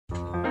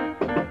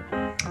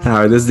All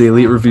right, this is the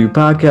Elite Review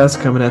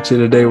Podcast coming at you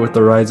today with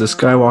the Rise of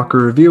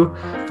Skywalker review,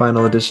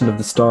 final edition of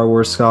the Star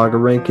Wars Saga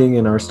Ranking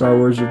and our Star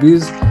Wars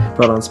reviews.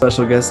 Brought on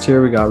special guest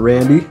here. We got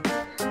Randy,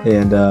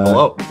 and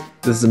Hello.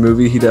 This is a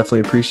movie he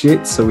definitely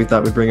appreciates, so we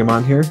thought we'd bring him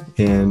on here,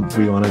 and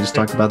we want to just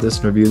talk about this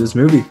and review this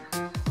movie.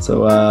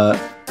 So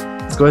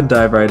let's go ahead and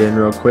dive right in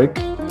real quick.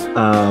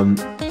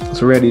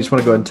 So Randy, you just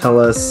want to go ahead and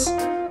tell us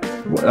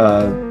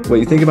what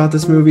you think about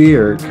this movie,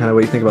 or kind of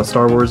what you think about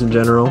Star Wars in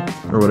general,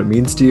 or what it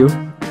means to you?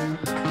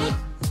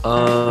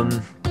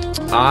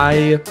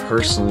 I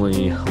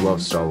personally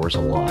love Star Wars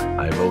a lot.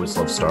 I've always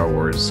loved Star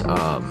Wars.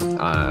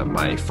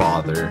 My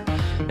father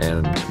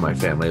and my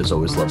family has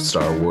always loved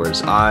Star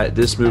Wars.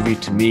 This movie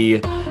to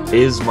me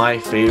is my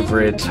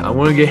favorite. I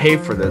want to get hate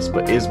for this,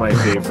 but is my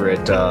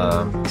favorite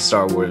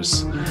Star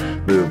Wars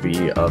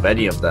movie of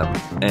any of them,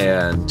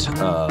 and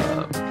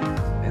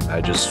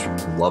I just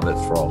love it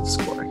for all its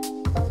glory.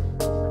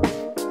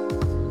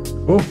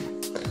 Cool.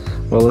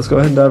 Well, let's go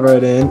ahead and dive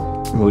right in.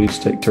 We'll each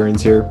take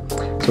turns here.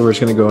 So we're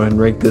just going to go ahead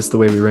and rank this the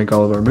way we rank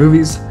all of our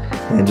movies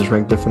and just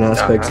rank different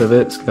aspects of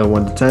it, scale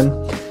 1 to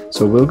 10.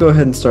 So we'll go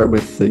ahead and start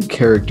with the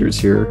characters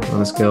here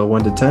on a scale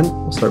 1 to 10.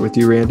 We'll start with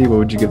you, Randy. What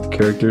would you give the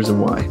characters and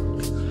why?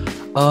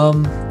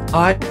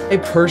 I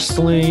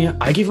personally,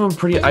 I gave a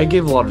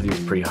lot of these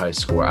a pretty high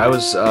score. I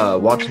was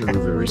watching the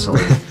movie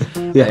recently,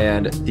 yeah.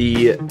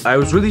 And I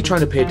was really trying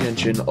to pay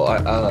attention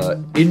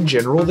in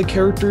general, the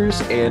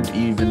characters, and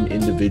even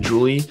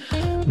individually.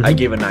 I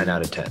gave a 9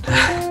 out of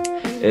 10.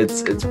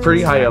 It's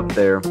pretty high up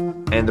there,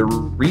 and the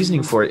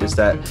reasoning for it is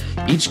that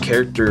each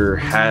character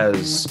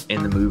has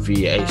in the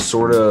movie a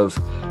sort of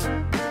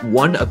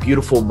one, a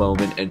beautiful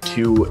moment, and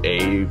two,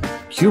 a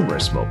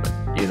humorous moment.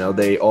 You know,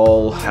 they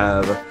all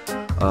have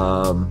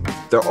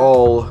they're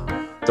all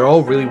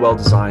really well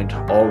designed,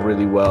 all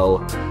really well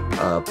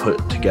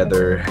put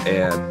together,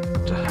 and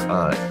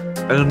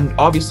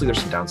obviously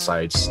there's some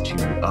downsides to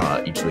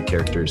each of the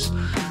characters.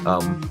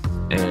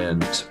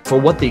 And for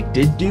what they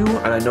did do,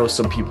 and I know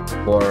some people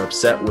are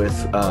upset with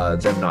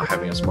them not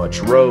having as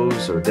much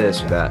Rose or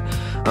this or that,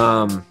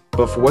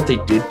 but for what they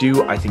did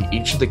do, I think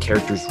each of the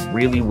characters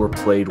really were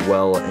played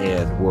well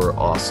and were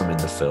awesome in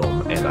the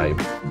film, and I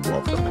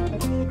love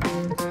them.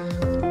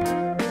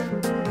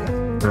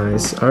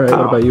 Nice. All right,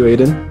 what about you,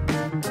 Aiden?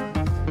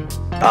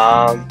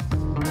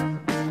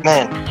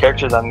 Man,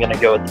 characters, I'm gonna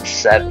go with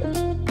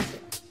 7,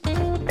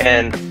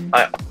 and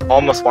I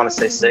almost want to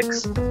say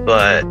 6,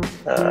 but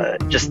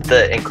just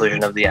the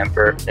inclusion of the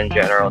Emperor in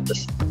general,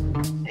 just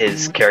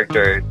his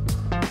character,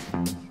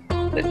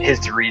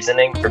 his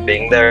reasoning for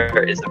being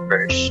there is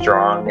very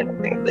strong, and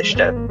I think they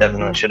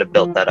definitely should have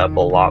built that up a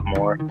lot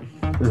more.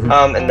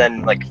 Mm-hmm. And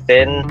then like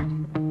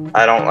Finn,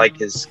 I don't like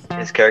his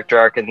character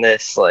arc in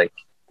this. Like,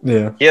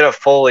 yeah, he had a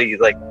fully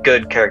like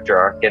good character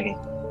arc in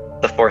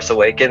The Force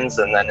Awakens,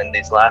 and then in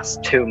these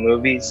last 2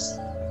 movies,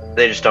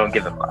 they just don't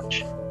give him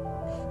much.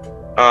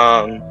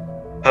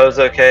 Poe's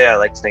okay. I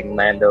like seeing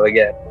Lando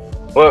again.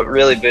 What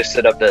really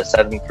boosted up to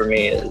 7 for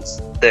me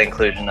is the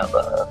inclusion of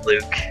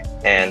Luke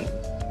and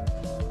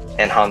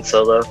Han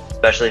Solo,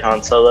 especially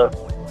Han Solo.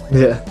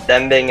 Yeah,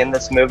 Them being in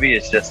this movie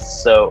is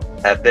just so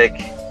epic,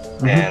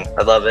 and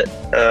I love it.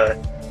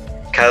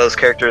 Kylo's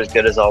character is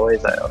good as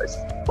always. I always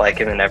like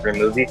him in every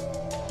movie.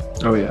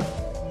 Oh yeah.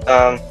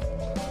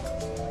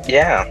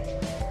 Yeah,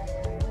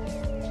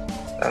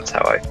 that's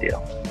how I feel.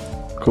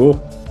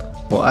 Cool.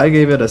 Well, I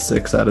gave it a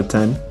 6 out of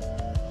 10.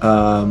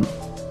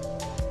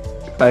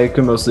 I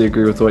can mostly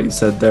agree with what you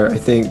said there. I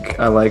think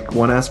I like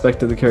one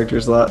aspect of the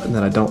characters a lot, and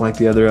then I don't like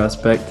the other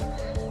aspect.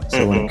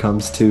 So when it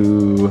comes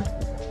to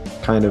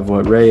kind of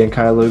what Rey and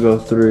Kylo go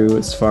through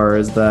as far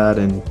as that,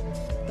 and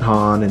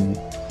Han and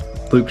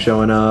Luke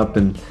showing up,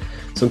 and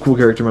some cool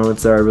character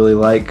moments there I really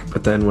like.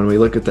 But then when we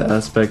look at the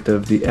aspect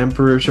of the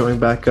Emperor showing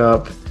back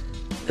up,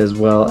 as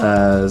well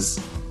as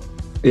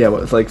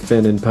with like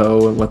Finn and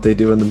Poe and what they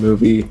do in the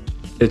movie,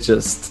 it's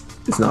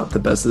not the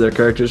best of their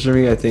characters for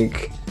me. I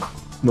think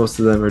most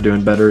of them are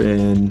doing better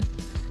in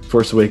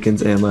Force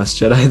Awakens and Last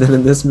Jedi than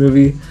in this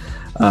movie.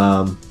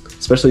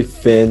 Especially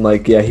Finn,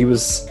 he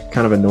was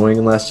kind of annoying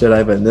in Last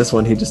Jedi, but in this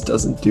one he just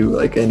doesn't do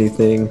like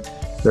anything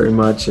very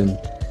much, and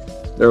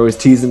they're always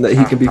teasing that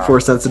he can be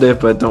Force sensitive,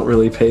 but don't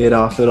really pay it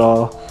off at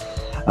all.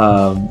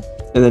 And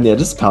then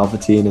just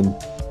Palpatine and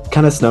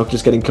kind of Snoke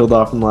just getting killed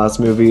off in the last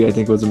movie, I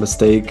think was a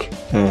mistake,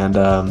 and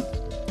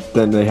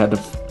then they had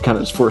to kind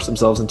of just force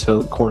themselves into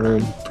a corner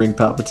and bring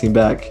Palpatine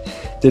back.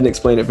 Didn't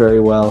explain it very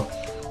well,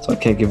 so I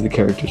can't give the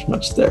characters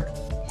much there.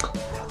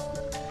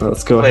 Well,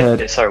 let's go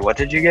ahead. Sorry, what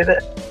did you give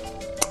it?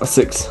 A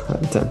 6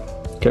 out of 10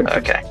 characters.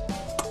 Okay.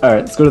 All right,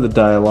 let's go to the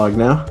dialogue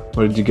now.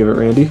 What did you give it,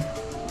 Randy?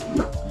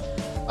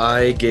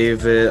 I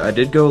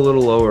did go a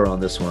little lower on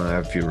this one. I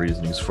have a few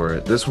reasonings for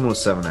it. This one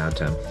was 7 out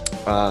of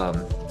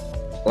 10.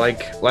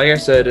 Like I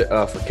said,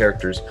 for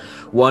characters,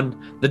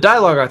 one, the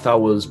dialogue I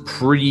thought was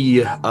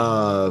pretty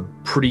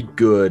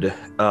good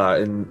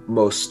in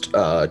most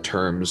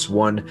terms.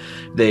 One,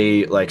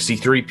 they like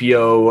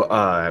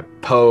C-3PO,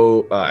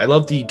 Poe. I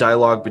love the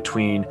dialogue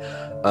between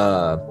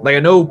like I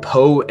know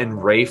Poe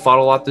and Rey fought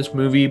a lot this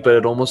movie, but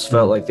it almost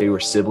felt like they were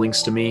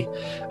siblings to me.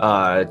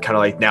 Kind of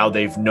like now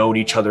they've known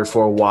each other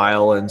for a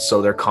while, and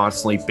so they're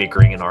constantly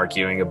bickering and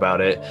arguing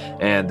about it,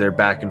 and their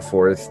back and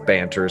forth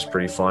banter is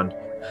pretty fun.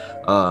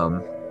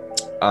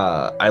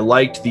 I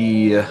liked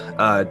the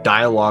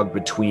dialogue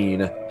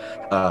between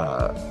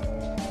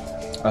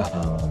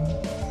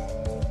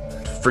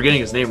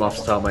forgetting his name off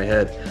the top of my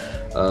head.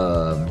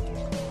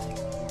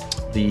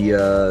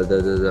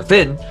 The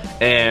Finn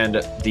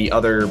and the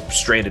other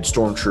stranded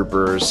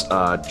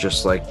stormtroopers,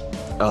 just like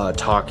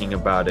talking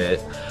about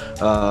it.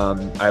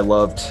 I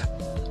loved,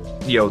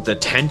 the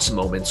tense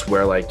moments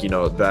where, like,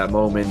 that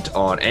moment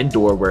on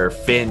Endor where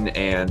Finn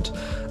and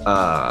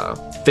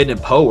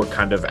Poe were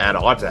kind of at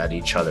odds at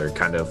each other,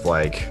 kind of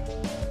like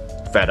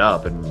fed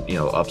up and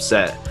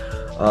upset.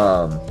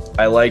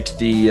 I liked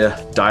the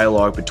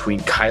dialogue between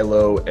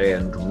Kylo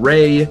and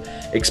Rey,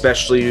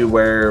 especially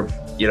where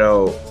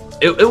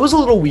it was a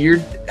little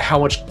weird how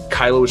much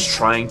Kylo was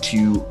trying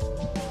to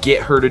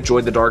get her to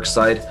join the dark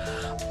side.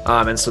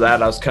 And so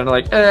that I was kind of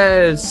like,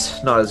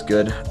 it's not as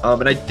good.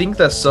 And I think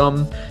that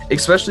some,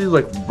 especially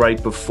like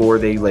right before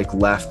they like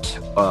left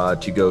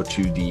to go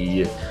to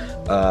the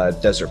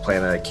desert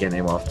planet, I can't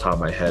name off the top of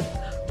my head,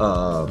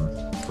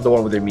 the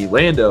one where they meet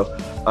Lando,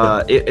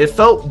 it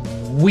felt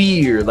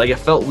weird. Like, it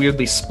felt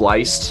weirdly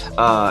spliced,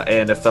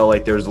 and it felt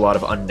like there was a lot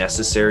of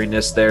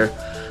unnecessariness there.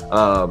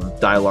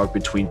 Dialogue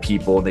between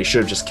people, and they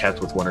should have just kept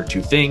with one or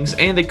two things,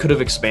 and they could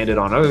have expanded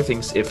on other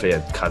things if they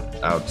had cut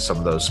out some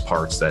of those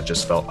parts that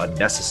just felt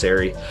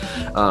unnecessary.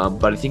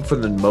 But I think for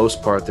the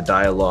most part, the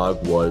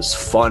dialogue was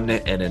fun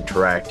and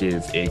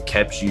interactive. It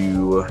kept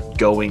you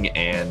going,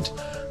 and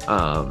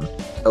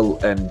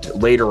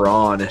later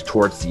on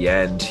towards the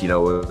end,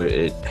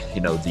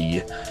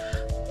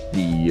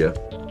 the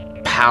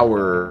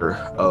power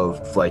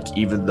of, like,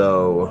 even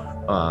though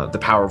the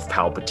power of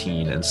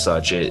Palpatine and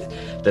such,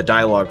 the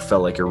dialogue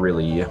felt like it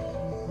really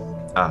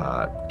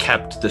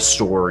kept the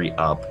story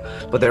up.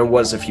 But there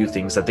was a few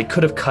things that they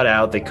could have cut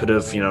out. They could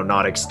have,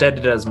 not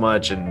extended as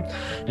much, and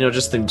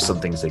just some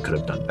things they could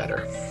have done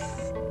better.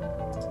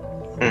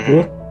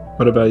 Cool.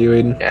 What about you,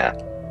 Aiden? Yeah.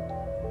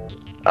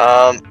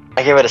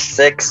 I give it a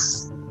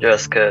 6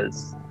 just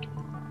because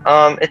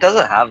it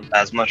doesn't have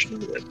as much of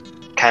the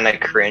kind of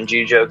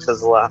cringy jokes as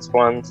the last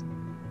ones.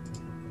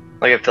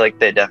 Like, I feel like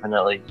they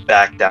definitely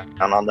backed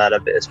down on that a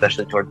bit,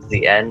 especially towards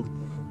the end.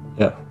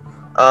 Yeah.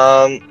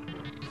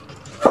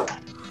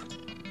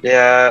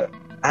 Yeah,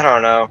 I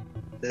don't know.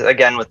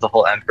 Again, with the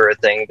whole Emperor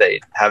thing,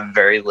 they have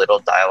very little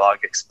dialogue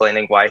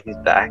explaining why he's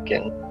back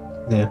and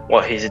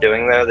what he's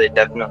doing there. They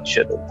definitely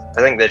should have.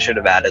 I think they should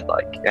have added,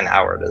 like, an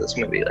hour to this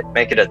movie. Like,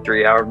 make it a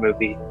 3-hour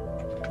movie,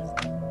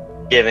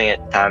 giving it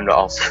time to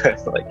also,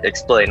 like,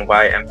 explain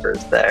why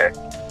Emperor's there.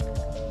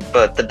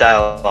 But the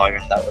dialogue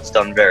in that was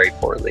done very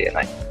poorly, and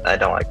I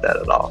don't like that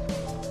at all.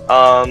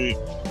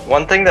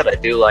 One thing that I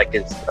do like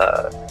is,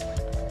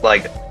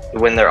 like,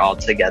 when they're all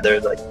together,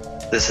 like,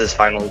 this is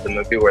finally the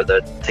movie where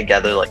they're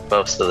together, like,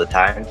 most of the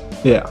time.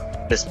 Yeah.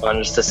 It's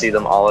fun just to see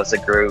them all as a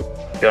group,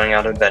 going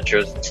on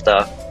adventures and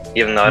stuff,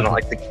 even though I don't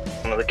like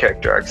some of the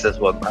character arcs as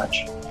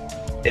much.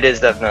 It is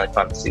definitely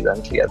fun to see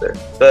them together.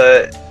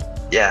 But,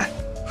 yeah,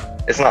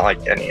 it's not,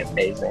 like, any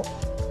amazing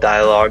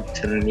dialogue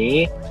to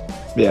me.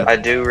 Yeah. I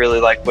do really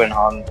like when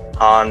Han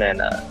and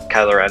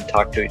Kylo Ren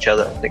talk to each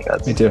other. I think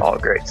that's all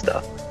great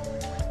stuff.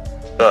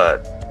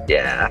 But,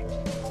 yeah.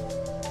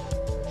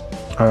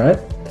 All right.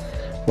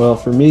 Well,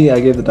 for me, I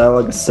gave the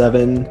dialogue a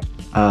 7.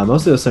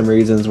 Mostly those same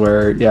reasons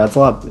where,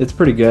 it's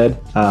pretty good.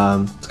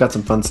 It's got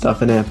some fun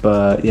stuff in it,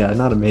 but yeah,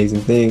 not amazing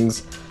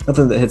things.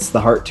 Nothing that hits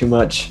the heart too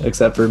much,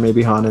 except for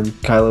maybe Han and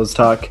Kylo's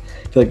talk.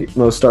 I feel like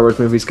most Star Wars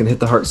movies can hit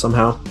the heart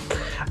somehow.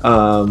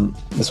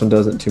 This one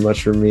doesn't too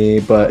much for me,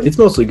 but it's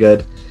mostly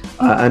good.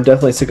 I'm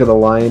definitely sick of the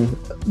line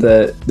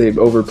that they've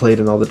overplayed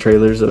in all the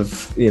trailers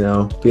of,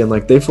 being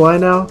like, they fly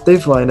now.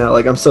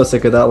 Like, I'm so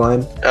sick of that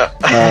line.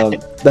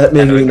 That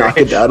made me knock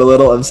it down a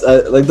little.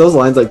 Like, those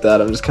lines like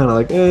that, I'm just kind of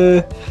like,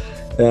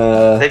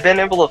 They've been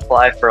able to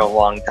fly for a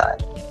long time.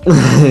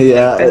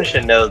 Yeah. Finn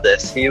should know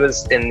this. He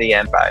was in the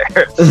Empire.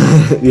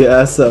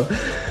 Yeah, so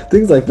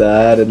things like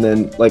that. And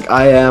then, like,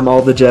 I am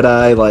all the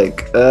Jedi.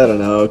 Like, I don't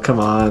know. Come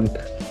on.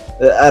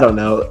 I don't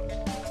know.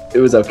 It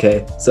was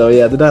okay. So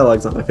yeah, the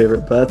dialogue's not my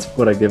favorite, but that's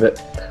what I give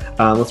it.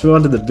 Let's move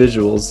on to the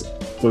visuals.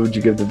 What would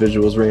you give the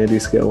visuals, Randy?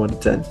 Scale 1 to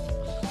 10.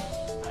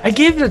 I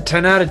gave it a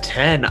 10 out of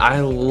 10. I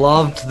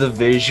loved the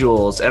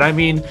visuals. And I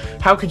mean,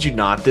 how could you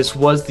not? This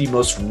was the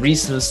most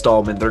recent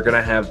installment. They're going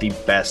to have the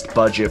best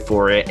budget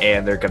for it,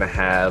 and they're going to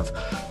have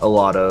a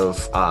lot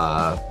of,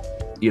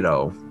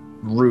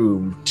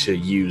 room to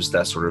use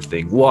that sort of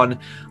thing.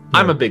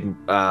 I'm a big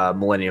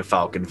Millennium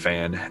Falcon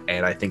fan,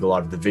 and I think a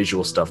lot of the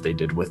visual stuff they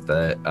did with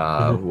that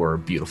were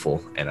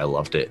beautiful, and I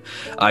loved it.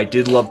 I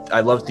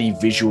loved the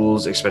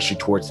visuals, especially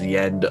towards the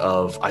end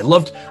of. I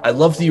loved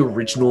the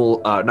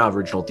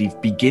the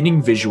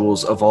beginning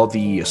visuals of all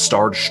the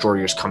Star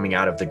Destroyers coming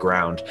out of the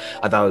ground.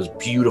 I thought it was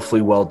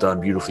beautifully well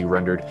done, beautifully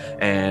rendered,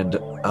 and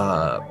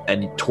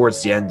and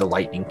towards the end, the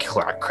lightning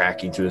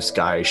cracking through the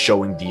sky,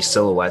 showing the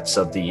silhouettes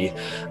of the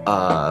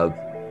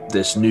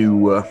this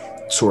new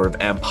sort of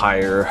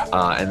empire,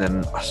 and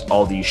then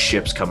all these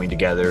ships coming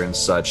together and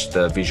such.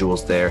 The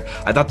visuals there,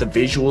 I thought the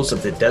visuals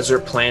of the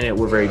desert planet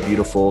were very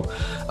beautiful.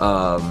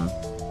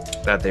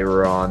 That they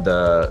were on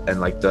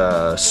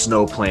the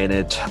snow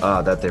planet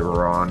that they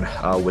were on,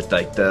 with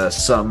like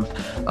some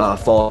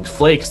falling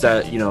flakes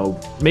that, you know,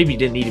 maybe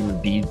didn't even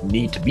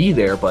need to be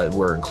there, but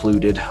were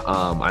included.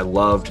 I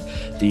loved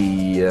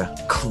the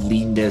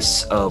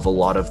cleanness of a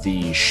lot of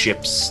the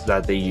ships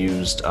that they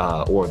used,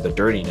 or the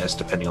dirtiness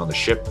depending on the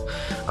ship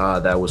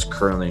that was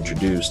currently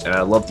introduced. And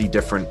I love the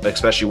different,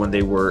 especially when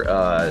they were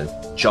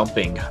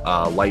jumping,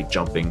 light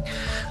jumping.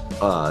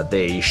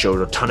 They showed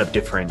a ton of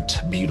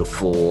different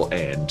beautiful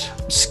and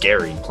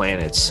scary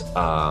planets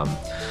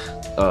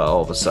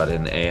all of a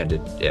sudden, and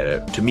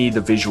to me the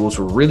visuals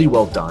were really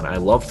well done. I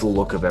loved the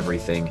look of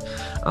everything,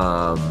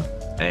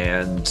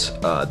 and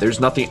there's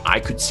nothing I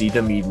could see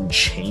them even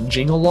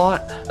changing a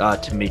lot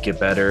to make it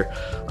better.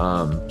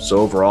 So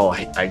overall,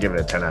 I give it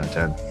a 10 out of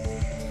 10.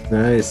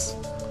 Nice.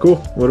 Cool.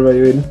 What about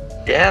you, Aiden?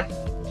 Yeah.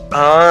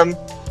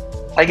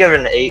 I give it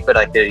an 8, but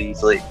I could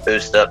easily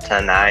boost up to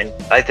a 9.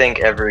 I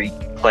think every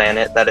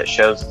planet that it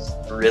shows is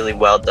really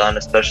well done,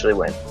 especially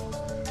when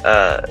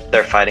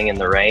they're fighting in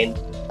the rain,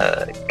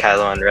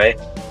 Kylo and Rey.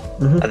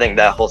 I think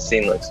that whole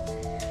scene looks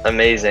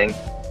amazing,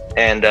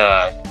 and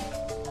of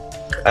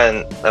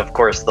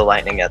course the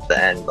lightning at the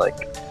end.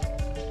 Like,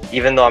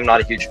 even though I'm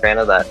not a huge fan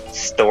of that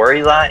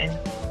storyline,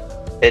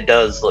 it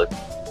does look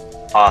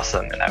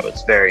awesome, and I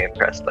was very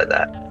impressed by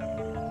that.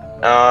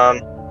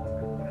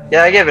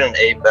 Yeah, I give it an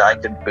 8, but I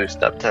could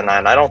boost up to a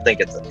 9. I don't think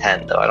it's a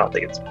 10 though. I don't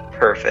think it's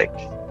perfect,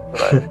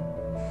 but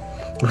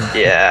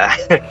yeah.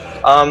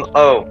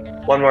 Oh,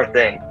 one more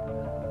thing.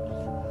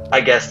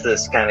 I guess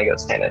this kind of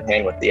goes hand in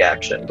hand with the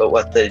action, but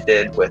what they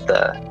did with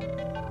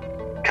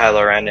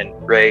Kylo Ren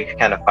and Rey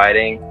kind of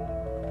fighting,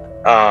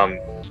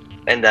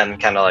 and then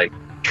kind of like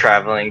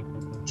traveling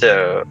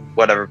to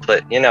whatever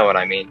place, you know what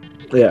I mean?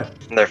 Yeah.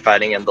 And they're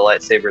fighting, and the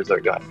lightsabers are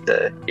going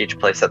to each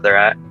place that they're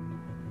at.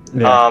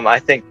 Yeah. I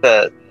think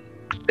that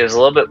it was a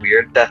little bit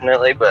weird,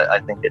 definitely, but I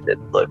think it did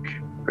look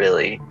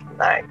really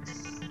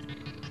nice.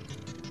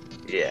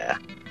 Yeah.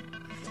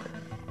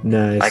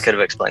 Nice. I could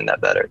have explained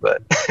that better,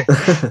 but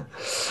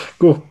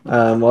cool.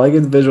 Well, I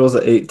give the visuals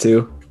an 8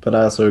 too, but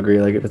I also agree,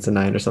 like, if it's a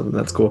 9 or something,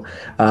 that's cool.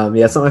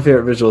 Yeah, it's not my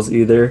favorite visuals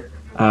either.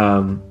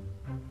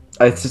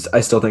 I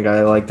still think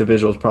I like the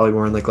visuals probably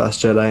more in like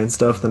Last Jedi and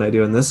stuff than I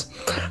do in this,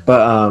 but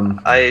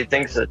I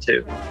think so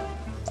too.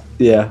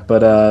 Yeah,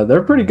 but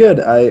they're pretty good.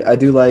 I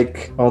do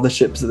like all the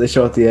ships that they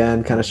show at the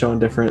end, kind of showing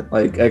different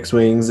like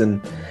X-wings and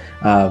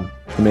the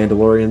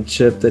Mandalorian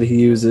ship that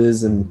he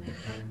uses, and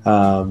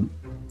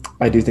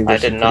I do think I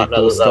did not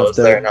know that was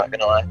there. Not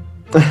gonna lie.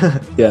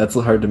 Yeah, it's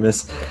hard to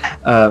miss.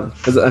 I'm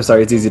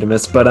sorry, it's easy to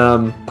miss, but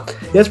yeah,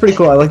 it's pretty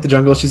cool. I like the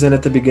jungle she's in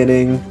at the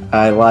beginning.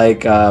 I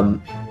like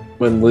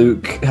when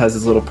Luke has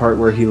his little part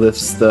where he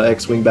lifts the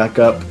X-wing back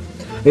up.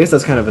 I guess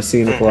that's kind of a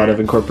scene with a lot of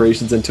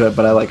incorporations into it,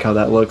 but I like how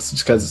that looks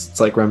just because it's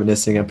like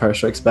reminiscing Empire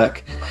Strikes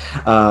Back.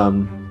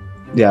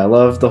 Yeah, I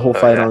love the whole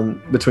fight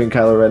between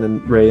Kylo Ren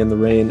and Rey in the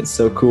rain. It's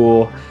so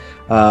cool.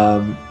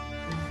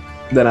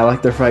 Then I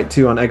like their fight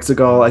too on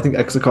Exegol. I think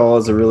Exegol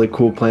is a really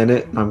cool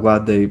planet. I'm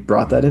glad they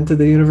brought that into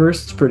the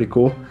universe. It's pretty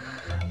cool.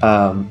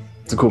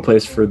 It's a cool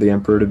place for the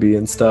Emperor to be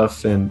and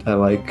stuff, and I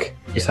like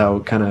just how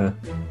kind of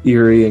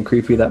eerie and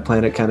creepy that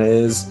planet kind of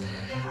is.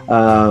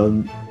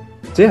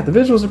 So yeah, the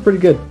visuals are pretty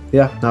good.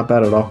 Yeah, not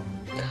bad at all.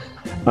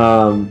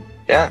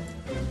 Yeah.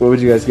 What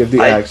would you guys give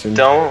the action?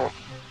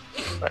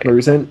 What were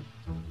you saying?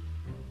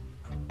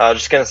 I was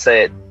just gonna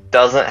say it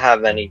doesn't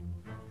have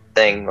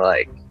anything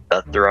like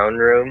the throne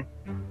room,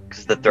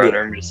 because the throne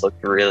room just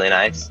looked really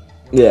nice.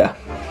 Yeah.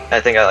 I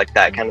think I like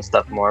that kind of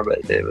stuff more,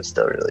 but it was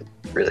still really,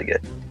 really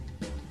good.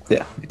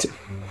 Yeah, me too.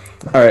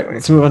 All right,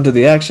 let's move on to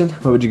the action.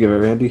 What would you give it,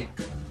 Randy?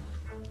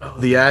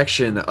 The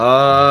action,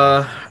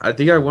 I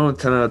think I went with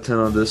 10 out of 10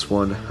 on this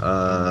one.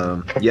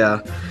 Yeah,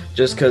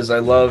 just because I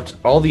loved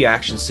all the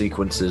action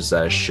sequences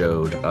that it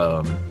showed,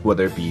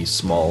 whether it be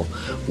small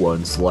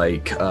ones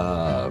like,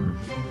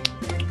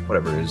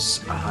 whatever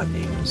his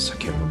names, I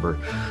can't remember.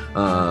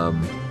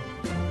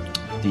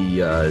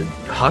 The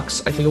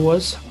Hux, I think it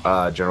was,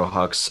 General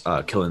Hux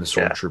killing the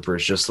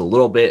stormtroopers just a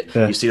little bit.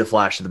 You see the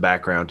flash in the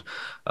background.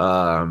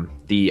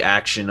 The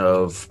action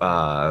of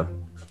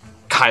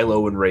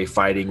Kylo and Rey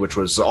fighting, which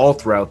was all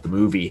throughout the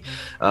movie,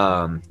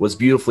 was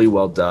beautifully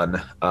well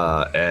done,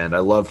 and I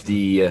loved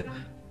the,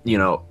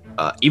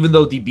 even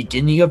though the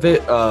beginning of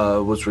it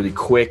was really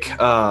quick,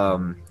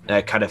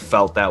 I kind of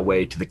felt that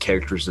way to the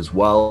characters as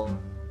well.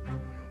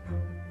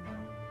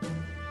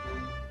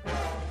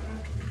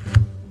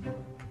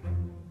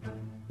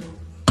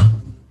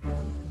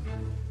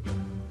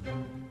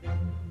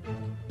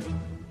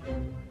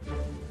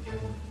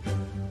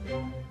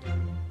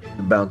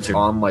 Bouncing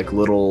on like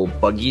little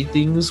buggy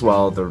things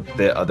while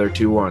the other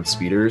two were on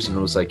speeders, and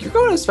it was like, you're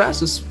going as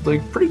fast as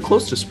like pretty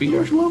close to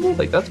speeders level,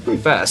 like that's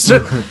pretty fast.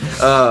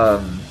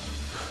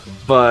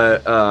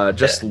 but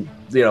just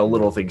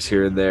little things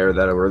here and there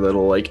that were a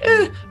little like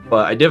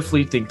but I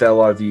definitely think that a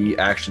lot of the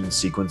action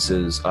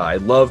sequences, I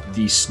loved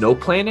the snow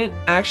planet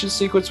action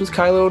sequence with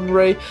Kylo and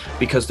Rey,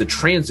 because the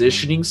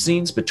transitioning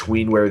scenes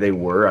between where they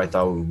were I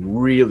thought were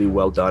really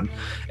well done,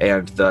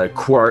 and the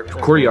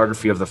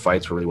choreography of the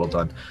fights were really well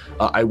done.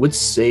 I would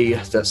say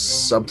that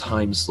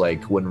sometimes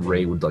like when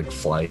Rey would like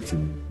fly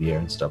through the air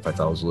and stuff, I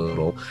thought it was a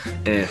little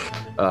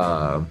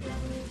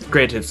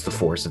granted, it's the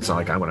Force. It's not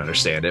like I want to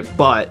understand it,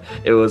 but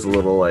it was a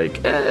little like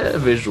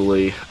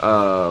visually.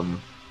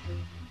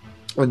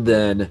 And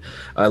then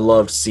I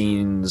loved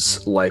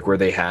scenes like where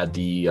they had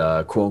the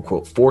quote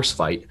unquote Force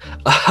fight,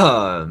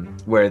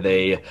 where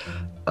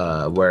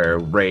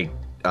Rey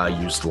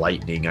used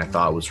lightning. I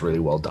thought was really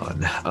well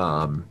done.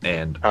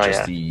 And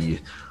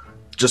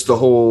just the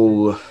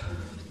whole.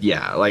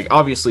 Yeah, like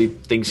obviously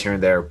things here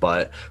and there,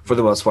 but for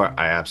the most part,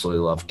 I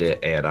absolutely loved it,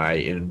 and I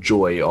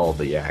enjoy all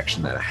the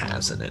action that it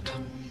has in it.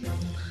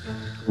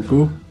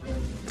 Cool.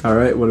 All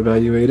right, what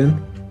about you, Aiden?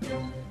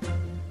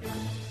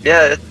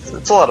 Yeah,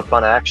 it's a lot of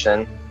fun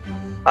action.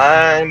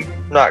 I'm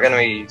not gonna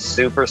be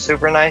super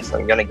nice.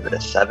 I'm gonna give it a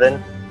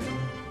 7,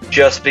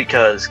 just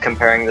because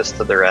comparing this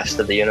to the rest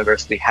of the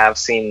universe, we have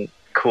seen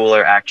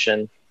cooler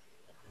action,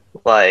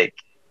 like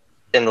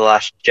in The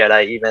Last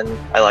Jedi. Even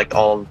I liked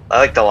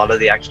a lot of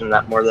the action in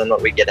that more than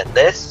what we get in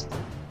this.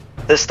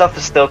 This stuff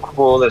is still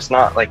cool. There's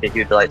not like a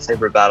huge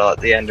lightsaber battle at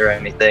the end or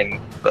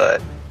anything,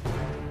 but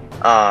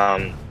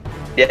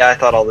yeah, I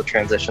thought all the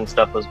transition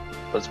stuff was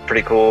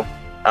pretty cool.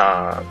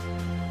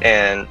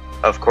 And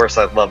of course,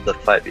 I love the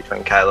fight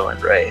between Kylo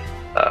and Rey.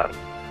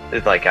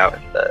 It's like out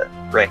in the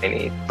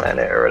rainy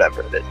planet or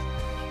whatever it is.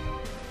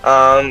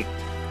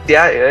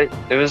 Yeah,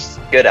 it was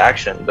good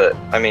action, but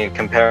I mean,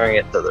 comparing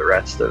it to the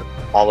rest of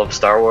all of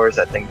Star Wars,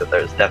 I think that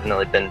there's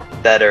definitely been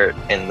better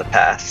in the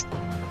past.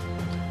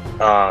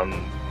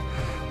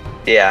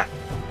 Yeah,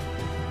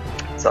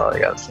 that's all I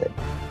gotta say.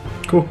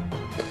 Cool.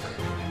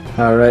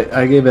 All right,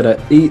 I gave it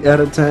an 8 out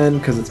of 10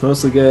 because it's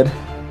mostly good.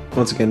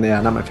 Once again, yeah,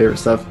 not my favorite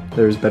stuff.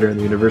 There's better in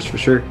the universe for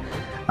sure.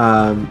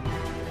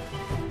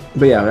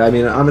 But yeah, I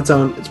mean, on its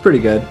own, it's pretty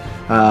good.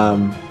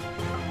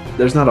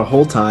 There's not a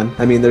whole ton.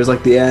 I mean, there's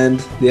like the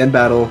end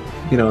battle,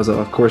 is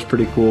of course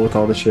pretty cool with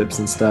all the ships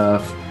and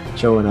stuff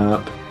showing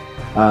up.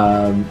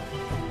 I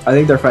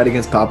think their fight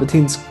against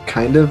Palpatine's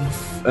kind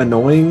of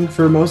annoying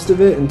for most of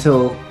it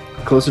until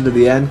closer to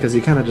the end, because he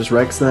kind of just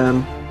wrecks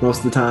them most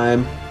of the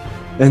time.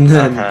 And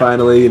then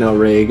finally,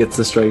 Rey gets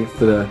the strength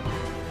to,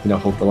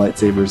 hold the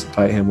lightsabers and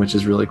fight him, which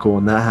is really cool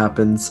when that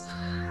happens.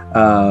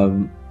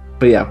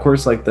 But yeah, of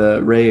course, like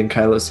the Rey and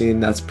Kylo scene,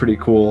 that's pretty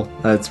cool.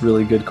 That's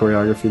really good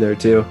choreography there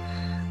too.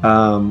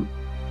 I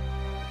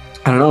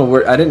don't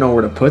know, I didn't know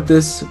where to put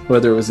this,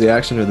 whether it was the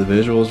action or the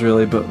visuals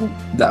really, but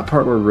that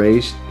part where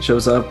Rey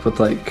shows up with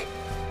like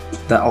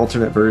that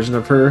alternate version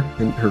of her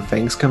and her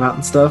fangs come out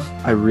and stuff,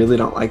 I really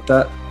don't like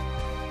that.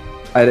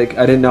 I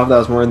didn't know if that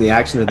was more in the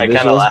action or the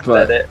visuals,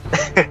 but at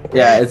it.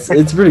 Yeah,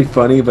 it's pretty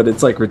funny, but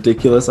it's like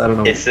ridiculous. I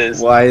don't know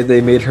why they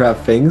made her have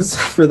fangs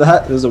for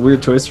that. It was a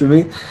weird choice for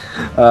me.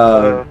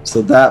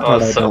 So that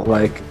part I don't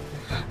like.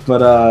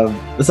 But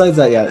besides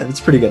that, yeah, it's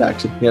pretty good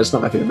action. Yeah, it's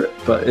not my favorite,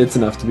 but it's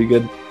enough to be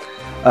good.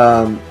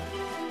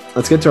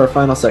 Let's get to our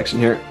final section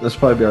here. This will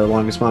probably be our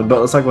longest one,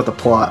 but let's talk about the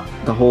plot,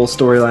 the whole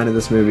storyline of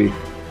this movie.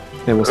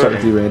 And we'll start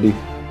with you, Randy.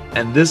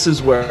 And this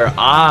is where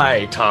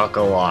I talk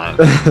a lot.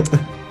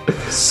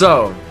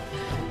 So,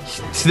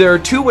 there are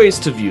two ways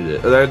to view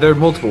this. There are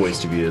multiple ways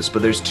to view this,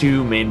 but there's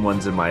two main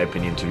ones, in my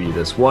opinion, to view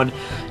this. One,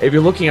 if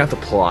you're looking at the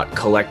plot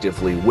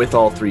collectively with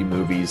all three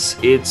movies,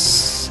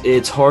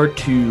 it's hard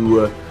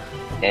to.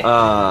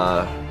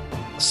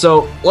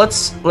 So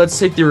let's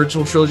take the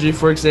original trilogy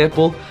for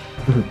example.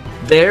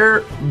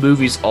 Their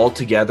movies all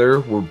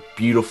together were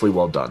beautifully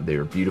well done. They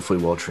were beautifully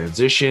well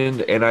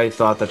transitioned, and I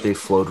thought that they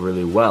flowed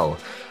really well.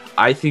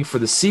 I think for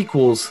the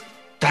sequels,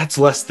 that's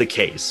less the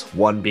case.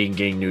 One being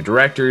getting new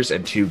directors,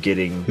 and two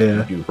getting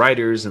new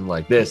writers, and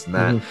like this and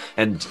that.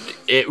 And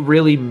it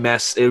really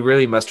messed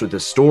with the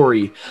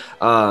story.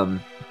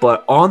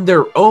 But on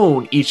their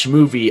own, each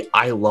movie,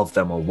 I love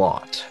them a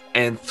lot.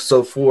 And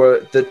so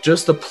for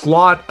just the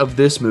plot of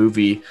this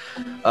movie,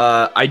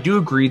 I do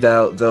agree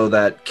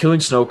that killing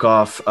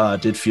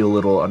Snoke did feel a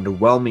little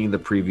underwhelming in the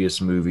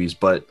previous movies,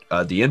 but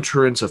the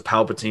entrance of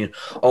Palpatine,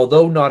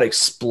 although not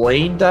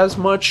explained as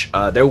much,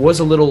 there was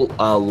a little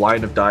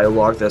line of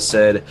dialogue that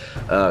said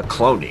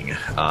cloning,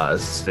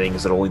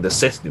 things that only the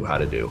Sith knew how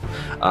to do.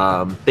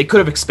 They could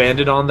have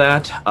expanded on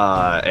that,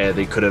 and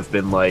they could have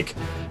been like,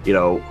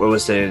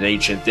 was it an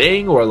ancient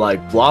thing, or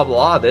like blah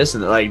blah this,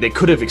 and like they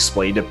could have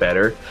explained it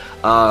better.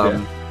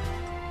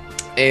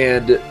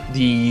 And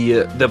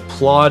the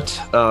plot,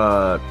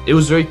 it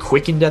was very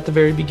quickened at the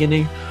very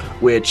beginning,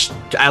 which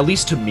at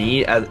least to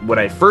me, when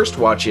I first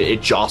watched it,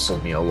 it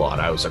jostled me a lot.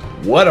 I was like,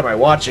 what am I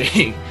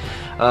watching?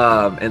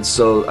 And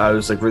so I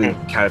was like really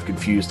kind of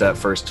confused at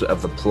first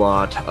of the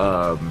plot.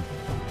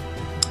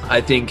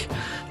 I think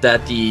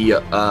that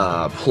the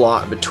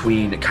plot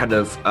between kind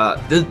of I'm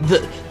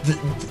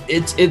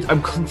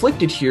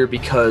conflicted here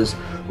because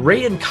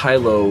Rey and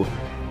Kylo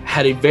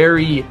had a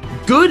very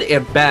good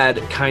and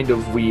bad kind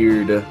of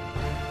weird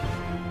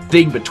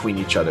thing between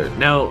each other.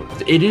 Now,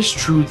 it is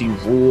true the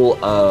rule,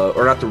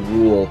 or not the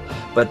rule,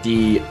 but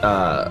the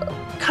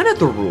kind of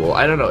the rule.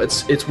 I don't know.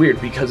 It's weird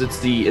because it's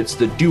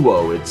the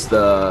duo. It's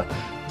the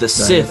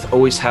Sith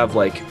always have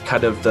like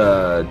kind of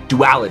the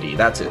duality.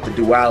 That's it, the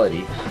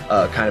duality,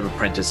 kind of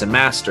apprentice and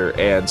master.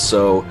 And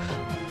so,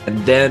 and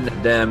then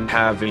them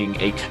having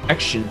a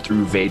connection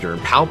through Vader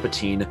and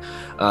Palpatine,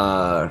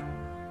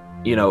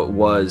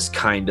 was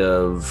kind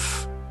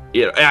of,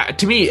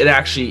 to me,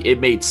 it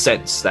made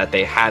sense that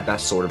they had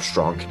that sort of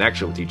strong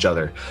connection with each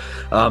other.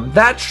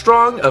 That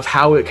strong of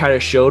how it kind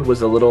of showed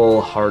was a little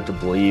hard to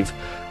believe.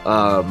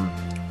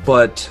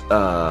 But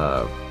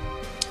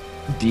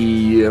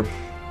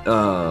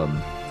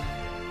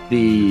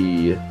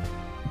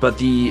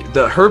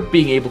her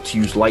being able to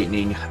use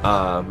lightning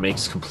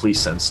makes complete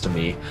sense to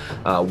me.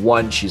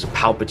 One, she's a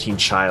Palpatine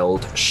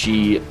child.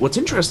 What's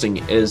interesting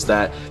is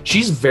that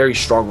she's very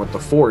strong with the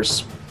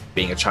Force,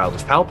 being a child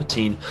of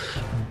Palpatine,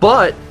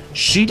 but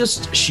she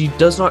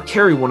does not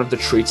carry one of the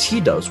traits he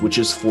does, which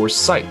is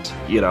foresight,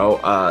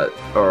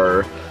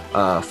 or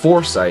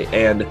foresight.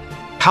 And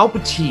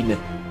Palpatine,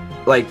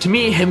 like, to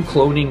me, him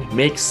cloning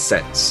makes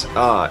sense.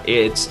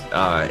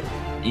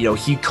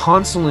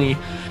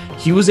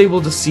 He was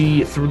able to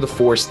see through the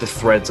Force the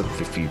threads of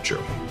the future.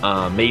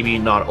 Maybe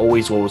not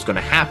always what was going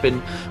to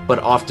happen, but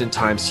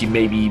oftentimes he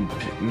maybe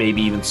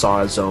even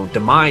saw his own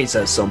demise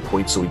at some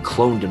point, so he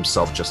cloned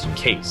himself just in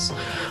case.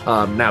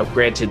 Now,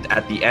 granted,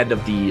 at the end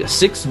of the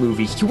 6th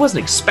movie, he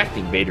wasn't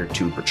expecting Vader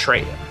to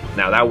betray him.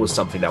 Now, that was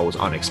something that was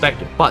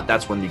unexpected, but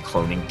that's when the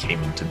cloning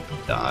came into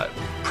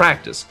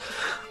practice.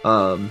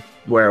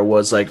 Where it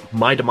was like,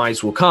 my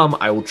demise will come,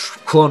 I will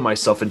clone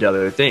myself into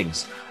other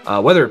things.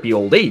 Whether it be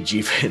old age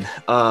even.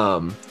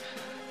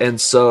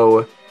 And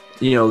so,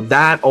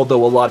 that,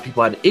 although a lot of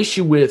people had an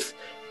issue with,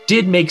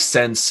 did make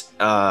sense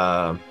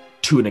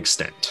to an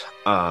extent,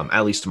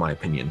 at least in my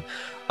opinion.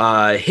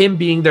 Him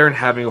being there and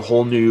having a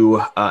whole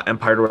new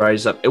empire to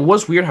rise up. It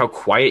was weird how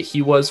quiet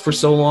he was for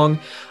so long.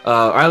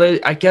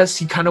 I guess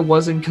he kind of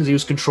wasn't because he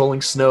was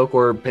controlling Snoke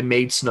or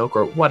made Snoke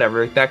or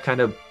whatever. That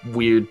kind of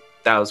weird.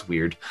 That was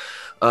weird.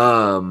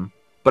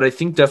 But I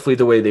think definitely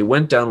the way they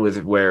went down with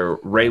it, where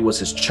Rey was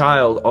his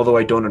child, although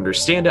I don't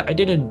understand it, I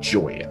did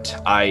enjoy it.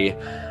 I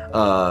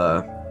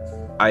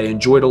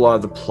enjoyed a lot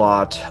of the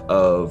plot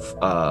of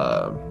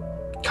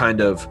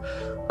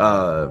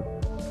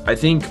I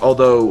think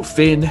although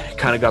Finn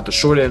kind of got the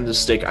short end of the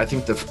stick, I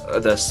think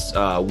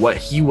what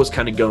he was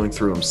kind of going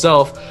through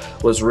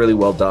himself was really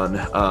well done.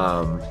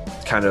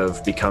 Kind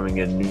of becoming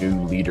a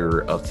new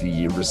leader of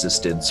the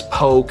Resistance.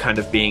 Poe kind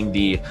of being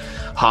the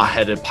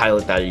hot-headed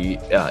pilot that he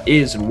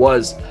is and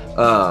was.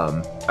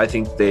 I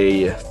think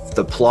the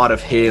plot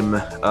of him,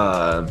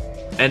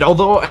 and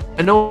although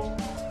I know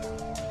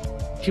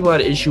people had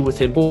an issue with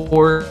him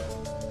before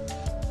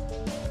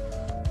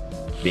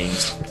being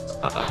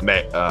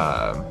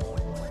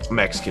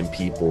Mexican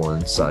people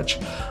and such.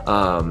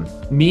 For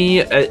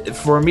me,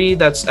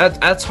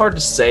 that's hard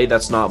to say.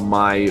 That's not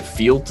my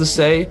field to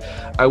say.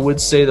 I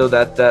would say though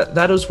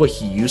that is what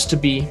he used to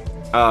be,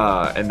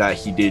 and that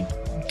he did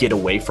get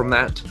away from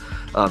that.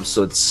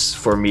 So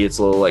for me, it's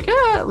a little like,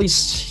 at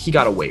least he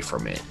got away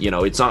from it.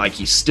 It's not like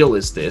he still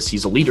is this.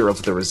 He's a leader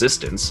of the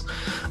Resistance,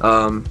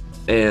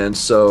 and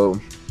so.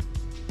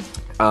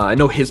 I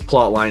know his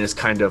plot line is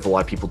kind of a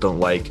lot of people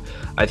don't like.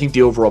 I think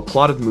the overall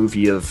plot of the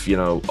movie of,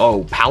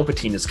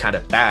 Palpatine is kind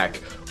of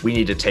back, we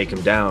need to take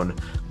him down,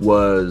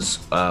 was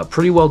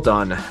pretty well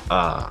done.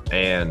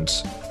 And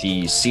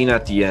the scene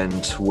at the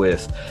end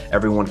with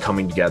everyone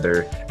coming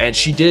together. And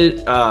she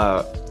did,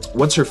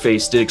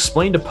 what's-her-face did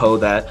explain to Poe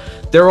that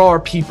there are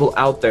people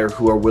out there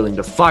who are willing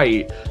to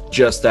fight,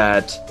 just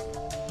that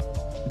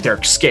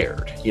they're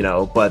scared,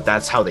 but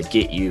that's how they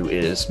get you,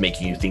 is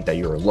making you think that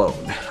you're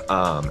alone.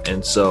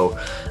 And so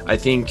I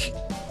think,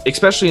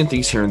 especially in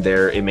things here and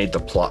there, it made the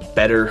plot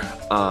better,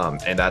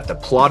 and that the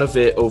plot of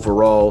it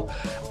overall,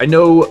 I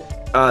know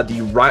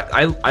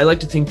I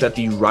like to think that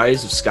the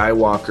Rise of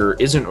Skywalker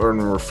isn't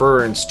in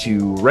reference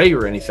to Rey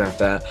or anything like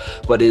that,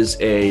 but is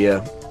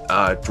a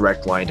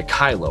direct line to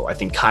Kylo. I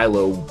think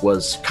Kylo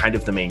was kind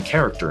of the main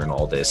character in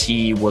all this.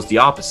 He was the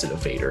opposite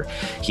of Vader.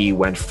 He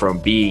went from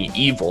being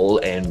evil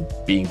and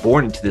being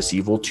born into this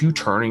evil to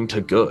turning to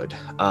good.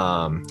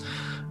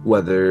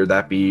 Whether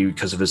that be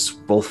because of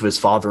both of his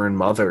father and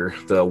mother,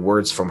 the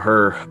words from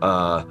her,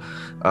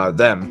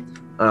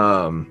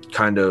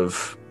 kind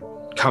of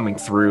coming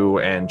through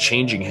and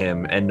changing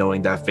him, and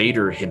knowing that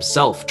Vader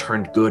himself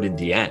turned good in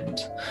the end.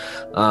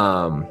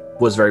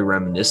 Was very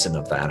reminiscent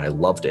of that. I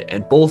loved it.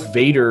 And both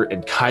Vader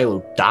and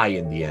Kylo die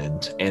in the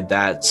end, and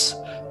that's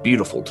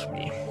beautiful to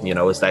me,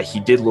 is that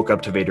he did look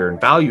up to Vader and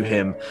value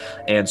him,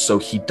 and so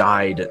he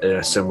died in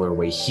a similar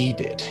way he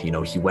did. He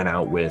went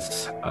out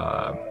with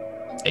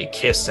a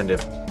kiss and a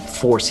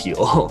force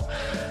heal.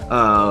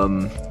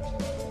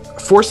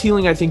 force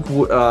healing, I think,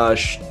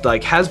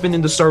 like has been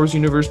in the Star Wars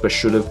universe, but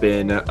should have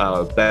been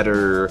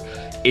better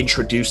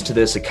introduced to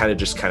this. It kind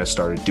of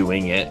started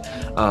doing it,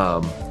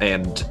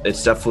 and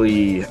it's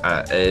definitely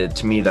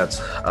to me that's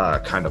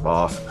kind of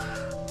off.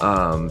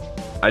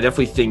 I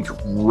definitely think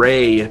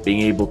Rey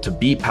being able to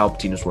beat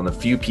Palpatine is one of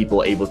the few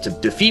people able to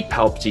defeat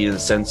Palpatine in the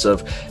sense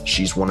of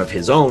she's one of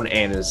his own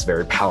and is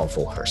very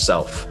powerful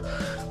herself.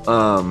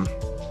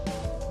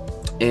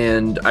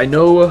 And I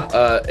know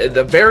at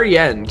the very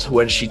end,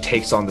 when she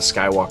takes on the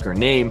Skywalker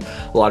name,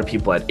 a lot of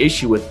people had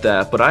issue with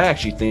that, but I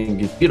actually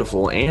think it's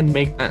beautiful and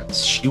makes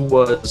sense. She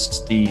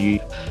was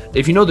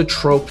if you know the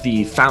trope,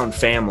 the found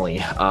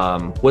family,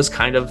 was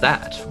kind of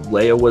that.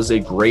 Leia was a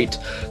great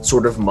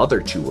sort of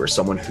mother to her,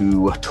 someone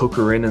who took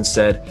her in and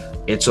said,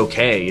 it's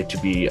okay to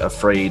be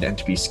afraid and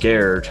to be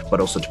scared, but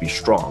also to be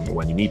strong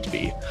when you need to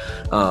be.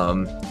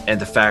 And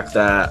the fact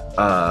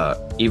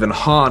that even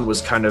Han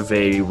was kind of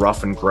a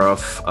rough and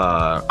gruff,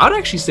 I'd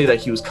actually say that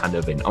he was kind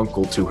of an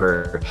uncle to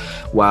her,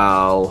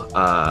 while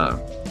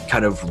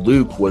kind of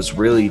Luke was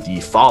really the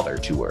father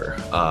to her,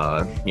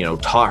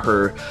 taught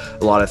her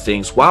a lot of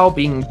things. While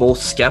being both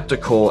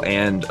skeptical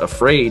and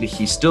afraid,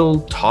 he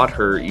still taught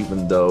her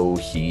even though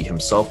he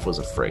himself was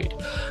afraid.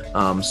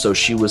 So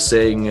she was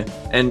saying,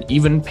 and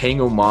even paying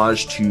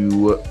homage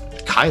to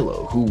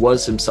Kylo, who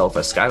was himself a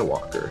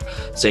Skywalker,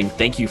 saying,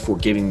 thank you for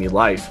giving me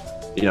life.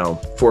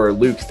 For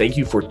Luke, thank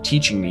you for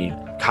teaching me.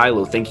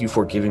 Kylo, thank you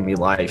for giving me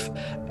life.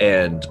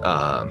 And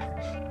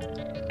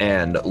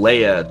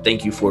Leia,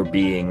 thank you for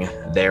being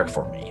there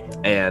for me.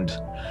 And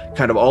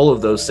kind of all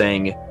of those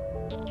saying,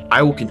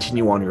 I will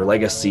continue on your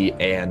legacy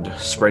and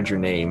spread your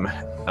name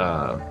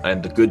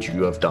and the good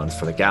you have done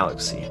for the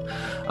galaxy.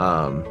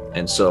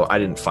 And so I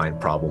didn't find a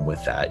problem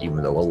with that,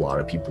 even though a lot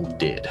of people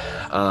did.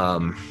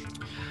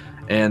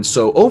 And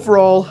so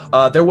overall,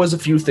 there was a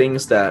few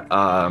things that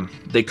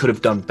they could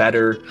have done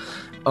better.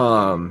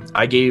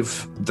 I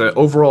gave the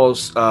overall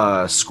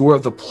score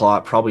of the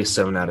plot probably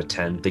 7 out of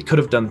 10. They could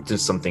have done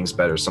some things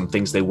better. Some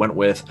things they went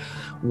with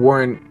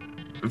weren't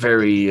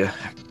very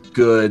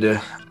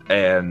good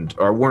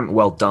or weren't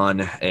well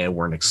done and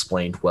weren't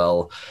explained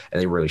well,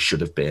 and they really should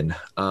have been.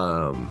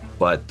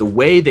 But the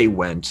way they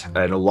went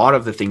and a lot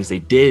of the things they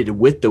did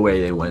with the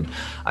way they went,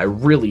 I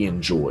really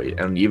enjoyed.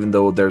 And even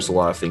though there's a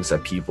lot of things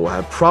that people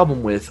have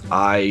problem with,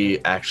 I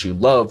actually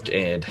loved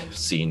and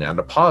seen in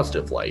a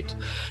positive light.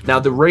 Now,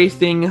 the Rey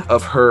thing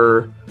of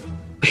her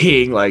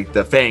being like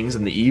the fangs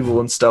and the evil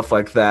and stuff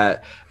like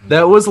that,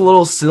 that was a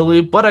little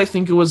silly, but I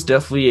think it was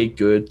definitely a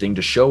good thing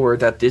to show her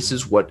that this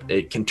is what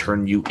it can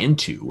turn you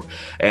into.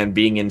 And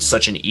being in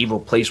such an evil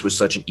place with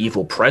such an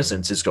evil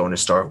presence is going to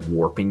start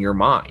warping your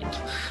mind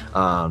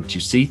to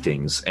see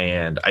things.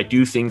 And I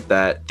do think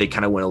that they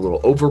kind of went a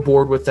little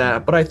overboard with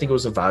that, but I think it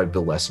was a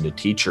valuable lesson to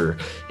teach her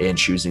in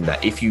choosing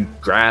that if you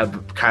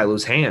grab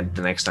Kylo's hand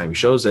the next time he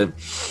shows it,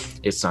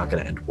 it's not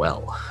going to end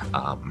well,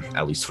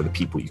 at least for the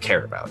people you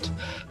care about.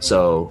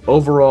 So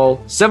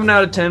overall, 7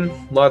 out of 10.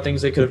 A lot of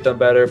things they could have done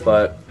better,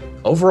 but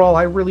overall,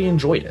 I really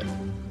enjoyed it,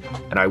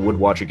 and I would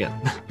watch again.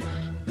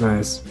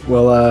 Nice.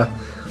 Well,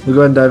 we'll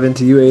go ahead and dive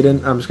into you,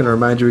 Aiden. I'm just going to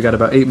remind you we got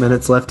about 8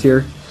 minutes left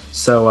here,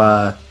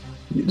 so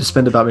you just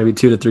spend about maybe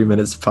 2 to 3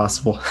 minutes if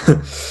possible.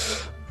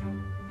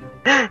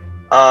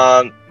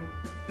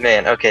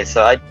 Man, okay,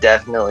 so I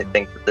definitely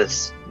think that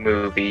this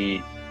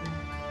movie,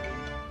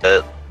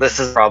 this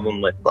is a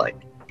problem with like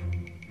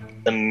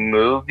the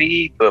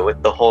movie, but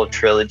with the whole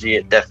trilogy,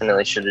 it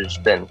definitely should have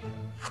just been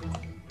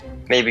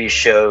maybe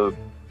showed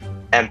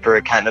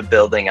Emperor kind of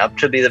building up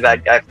to be the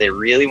bad guy if they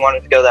really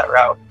wanted to go that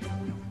route.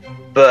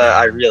 But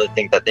I really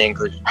think that the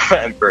inclusion of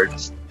Emperor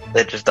just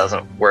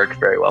doesn't work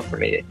very well for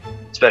me,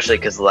 especially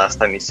because the last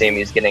time you see him,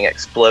 he's getting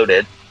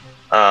exploded,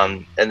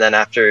 and then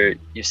after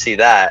you see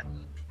that,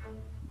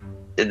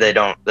 they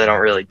don't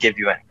really give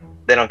you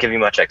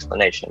much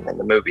explanation in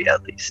the movie,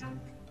 at least.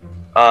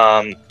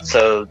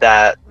 So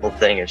that whole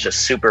thing is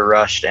just super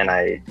rushed, and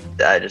I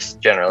just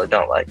generally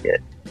don't like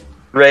it.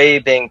 Rey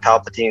being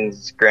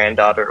Palpatine's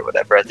granddaughter or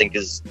whatever, I think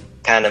is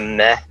kind of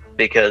meh,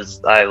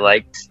 because I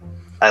liked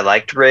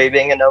Rey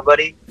being a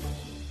nobody.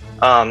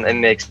 It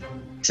makes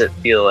it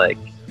feel like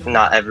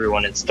not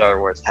everyone in Star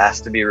Wars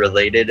has to be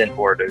related in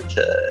order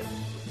to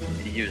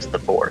use the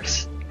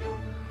Force.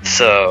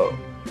 So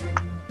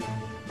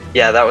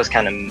yeah, that was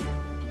kind of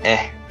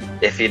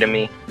iffy to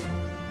me.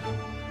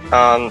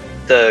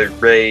 The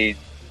Rey,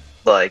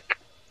 like,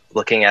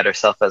 looking at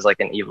herself as like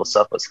an evil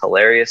self was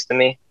hilarious to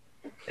me.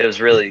 It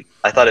was really,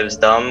 I thought it was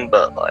dumb,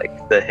 but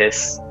like the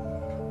hiss,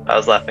 I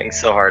was laughing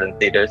so hard in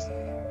theaters.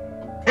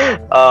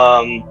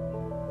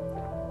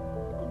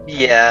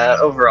 Yeah,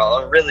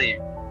 overall, a really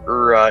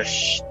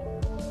rushed,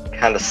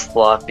 kind of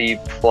sloppy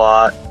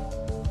plot.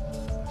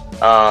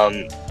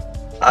 I'm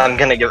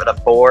gonna give it a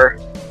 4,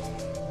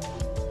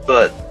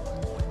 but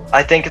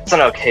I think it's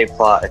an okay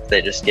plot if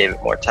they just gave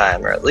it more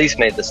time, or at least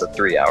made this a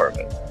 3-hour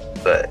movie.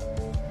 But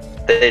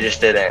they just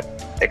didn't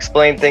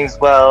explain things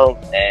well,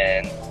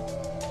 and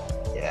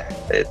yeah,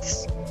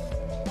 it's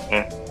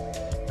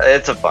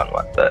a fun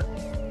one, but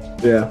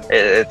yeah,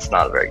 it's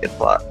not a very good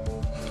plot.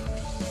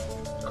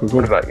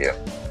 What about you?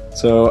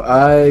 So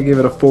I give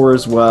it a 4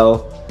 as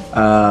well.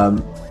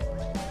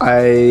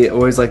 I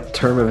always like the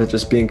term of it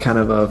just being kind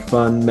of a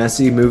fun,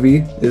 messy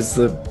movie is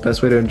the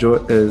best way to enjoy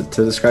to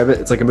describe it.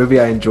 It's like a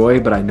movie I enjoy,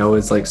 but I know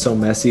it's like so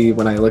messy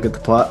when I look at the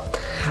plot.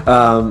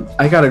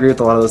 I gotta agree with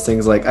a lot of those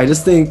things. Like, I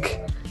just think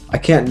I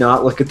can't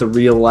not look at the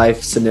real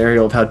life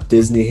scenario of how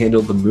Disney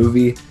handled the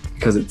movie,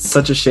 because it's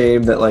such a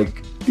shame that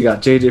like you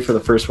got JJ for the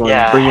first one,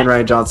 bring in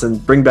Ryan Johnson,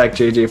 bring back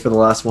JJ for the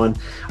last one.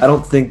 I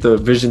don't think the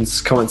visions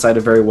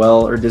coincided very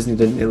well, or Disney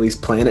didn't at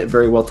least plan it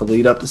very well to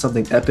lead up to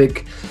something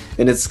epic.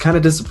 And it's kind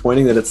of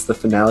disappointing that it's the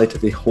finale to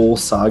the whole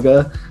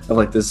saga of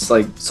like this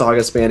like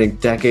saga spanning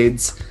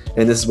decades,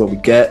 and this is what we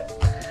get.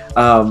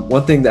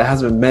 One thing that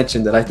hasn't been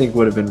mentioned that I think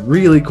would have been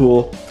really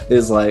cool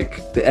is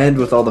like the end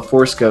with all the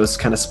Force ghosts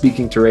kind of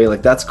speaking to Rey.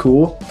 Like, that's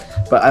cool,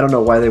 but I don't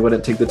know why they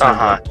wouldn't take the time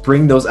to like,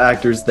 bring those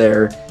actors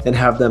there and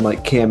have them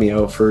like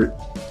cameo for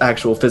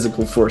actual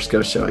physical Force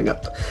ghosts showing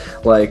up.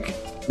 Like,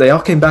 they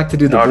all came back to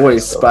do the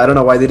voice, but I don't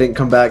know why they didn't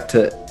come back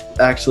to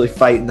actually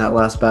fight in that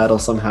last battle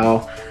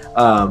somehow.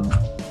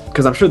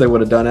 Because I'm sure they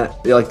would have done it.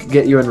 Like,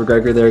 get Ewan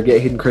McGregor there, get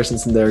Hayden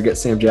Christensen there, get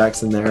Sam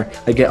Jackson there.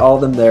 Like, get all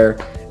of them there,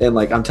 and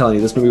like, I'm telling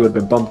you, this movie would have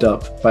been bumped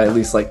up by at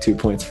least like 2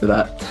 points for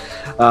that.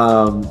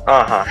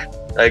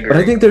 I agree. But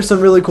I think there's some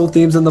really cool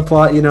themes in the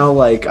plot. You know,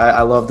 like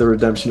I love the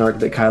redemption arc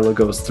that Kylo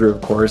goes through.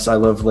 Of course, I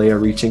love Leia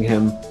reaching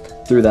him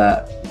through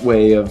that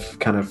way of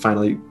kind of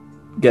finally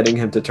getting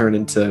him to turn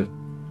into,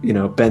 you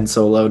know, Ben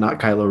Solo, not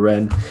Kylo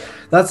Ren.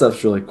 That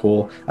stuff's really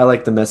cool. I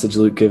like the message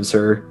Luke gives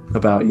her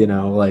about, you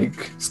know,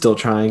 like still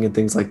trying and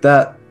things like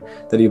that,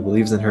 that he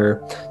believes in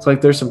her. So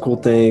like, there's some cool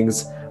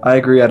things. I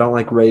agree. I don't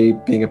like Rey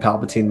being a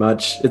Palpatine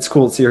much. It's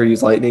cool to see her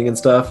use lightning and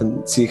stuff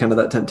and see kind of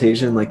that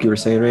temptation, like you were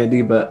saying,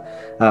 Randy. But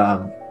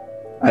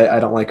I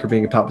don't like her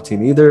being a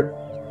Palpatine either.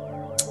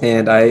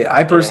 And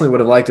I personally would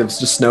have liked if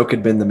just Snoke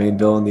had been the main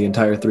villain the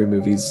entire 3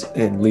 movies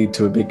and lead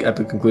to a big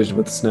epic conclusion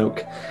with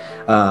Snoke.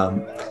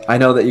 I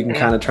know that you can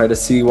kind of try to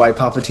see why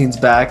Palpatine's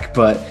back,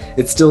 but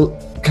it's still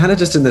kind of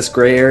just in this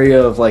gray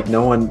area of like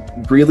no one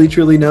really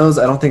truly knows.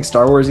 I don't think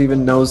Star Wars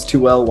even knows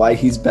too well why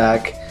he's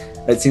back.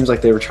 It seems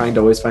like they were trying to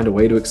always find a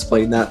way to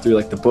explain that through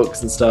like the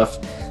books and stuff.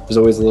 There's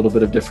always a little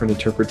bit of different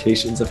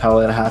interpretations of how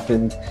it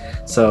happened.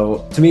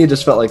 So to me, it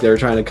just felt like they were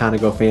trying to kind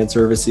of go fan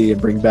servicey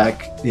and bring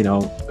back, you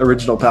know,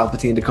 original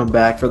Palpatine to come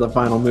back for the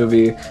final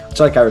movie, which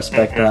like I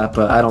respect that,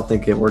 but I don't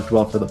think it worked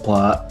well for the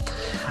plot.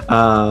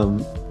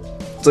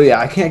 So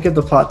yeah, I can't give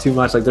the plot too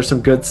much. Like, there's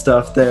some good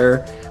stuff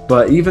there,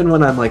 but even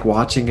when I'm like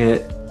watching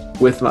it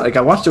with my, like,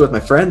 I watched it with my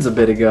friends a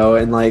bit ago,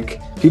 and like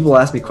people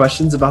ask me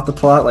questions about the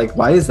plot, like,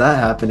 why is that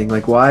happening?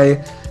 Like,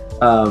 why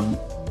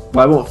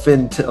won't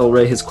Finn tell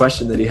Rey his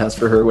question that he has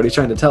for her? What he's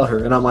trying to tell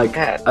her? And I'm like,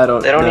 yeah, I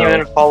don't. They don't know.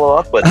 even follow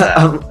up with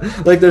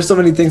that. Like, there's so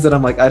many things that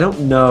I'm like, I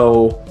don't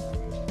know.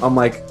 I'm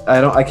like,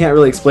 I can't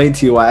really explain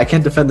to you why. I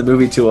can't defend the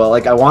movie too well.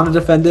 Like, I want to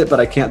defend it, but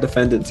I can't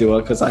defend it too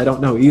well because I don't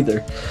know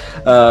either.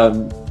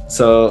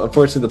 So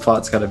unfortunately, the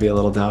plot's got to be a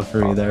little down for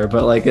me there.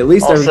 But like, at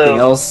least also, everything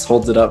else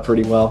holds it up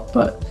pretty well.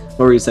 But what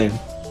were you saying?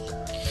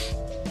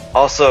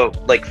 Also,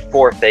 like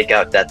 4 fake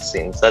out death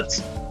scenes.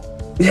 That's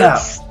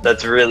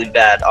really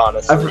bad,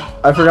 honestly.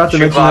 I forgot to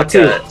mention that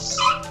too.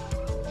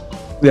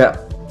 Yeah.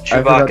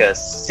 Chewbacca,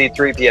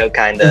 C-3PO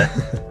kinda.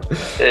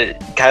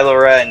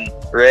 Kylo Ren,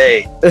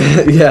 Rey.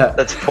 Yeah.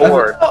 That's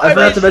 4. I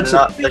forgot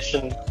to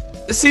mention.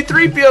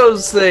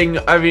 C-3PO's thing,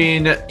 I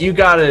mean, you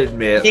gotta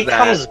admit he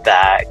comes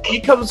back. He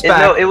comes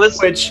back, it was,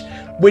 which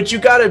you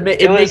gotta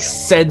admit, it makes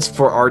sense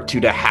for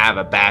R2 to have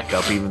a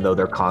backup, even though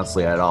they're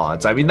constantly at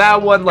odds. I mean, that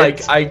one,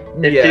 like,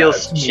 it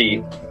feels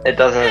cheap. It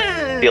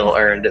doesn't feel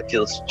earned. It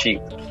feels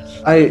cheap.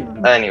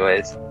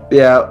 Anyways.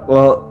 Yeah,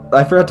 well,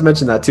 I forgot to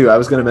mention that too. I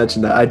was gonna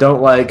mention that. I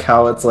don't like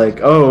how it's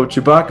like, oh,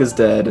 Chewbacca's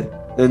dead,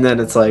 and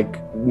then it's like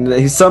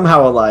he's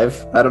somehow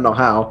alive. I don't know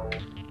how,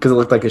 because it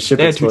looked like his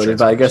ship exploded.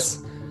 But I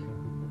guess.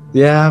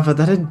 Yeah, but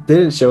they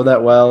didn't show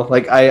that well.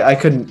 Like, I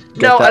couldn't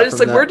get that. I was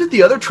like, where did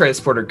the other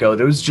transporter go?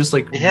 There was just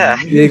like...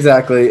 Yeah,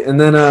 exactly. And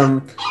then,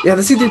 yeah,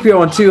 the C-3PO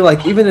one too,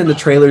 like, even in the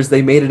trailers,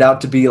 they made it out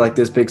to be like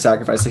this big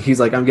sacrifice. Like, he's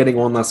like, I'm getting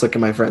one last look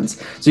at my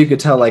friends. So you could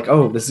tell, like,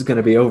 oh, this is going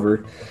to be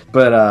over.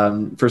 But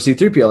for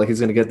C-3PO, like, he's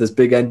going to get this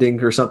big ending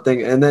or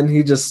something. And then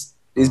he's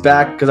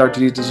back because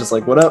R2-D2 is just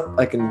like, what up?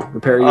 I can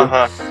repair you.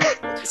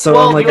 So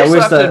well, I'm like, you also I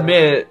wish have that... to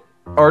admit,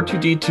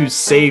 R2-D2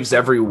 saves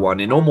everyone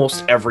in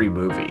almost every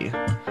movie.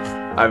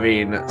 I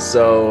mean,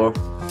 so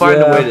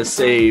find a way to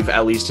save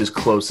at least his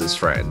closest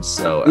friends.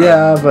 So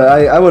yeah, but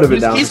I would have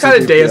been down. He's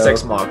kind of Deus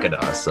Ex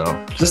Machina,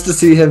 so just to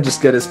see him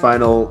just get his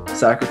final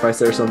sacrifice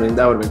there or something,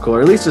 that would have been cool.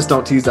 Or at least just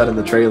don't tease that in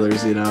the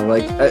trailers, you know.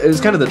 Like, it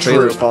was kind of the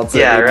trailers' fault.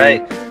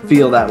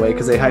 Feel that way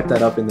because they hyped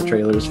that up in the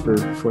trailers for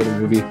the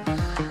movie.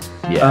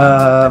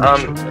 Yeah.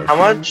 How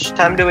much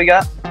time do we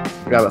got?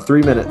 We got about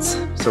 3 minutes,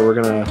 so we're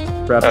gonna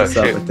wrap this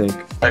up, I think.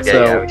 Okay,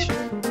 so, yeah, we should.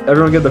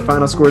 Everyone give their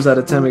final scores out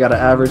of 10. We got an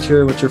average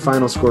here. What's your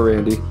final score,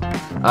 Randy?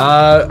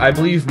 I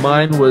believe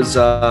mine was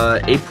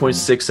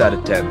 8.6 out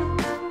of 10.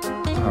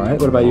 All right.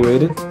 What about you,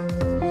 Aiden?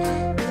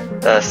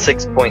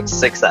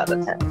 6.6 out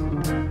of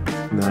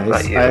 10. Nice.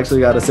 about you? I actually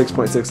got a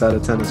 6.6 out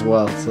of 10 as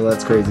well, so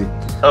that's crazy.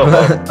 Oh,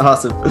 well.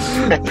 Awesome.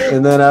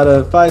 And then out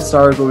of 5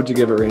 stars, what would you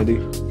give it, Randy?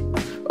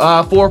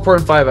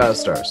 4.5 out of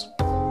stars.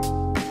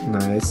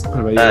 Nice. What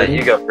about you? Randy?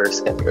 You go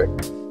first, Kendrick.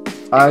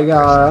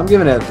 I'm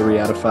giving it a 3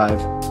 out of 5.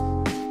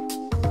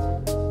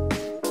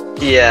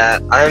 Yeah,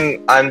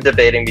 I'm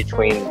debating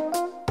between.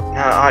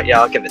 Yeah,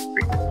 I'll give it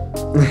 3.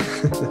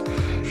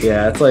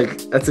 Yeah,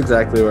 that's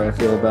exactly where I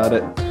feel about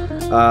it.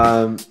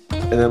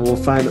 And then we'll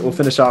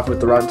finish off with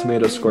the Rotten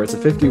Tomatoes score. It's a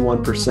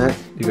 51%. Do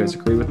you guys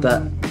agree with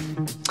that?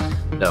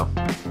 No.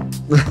 I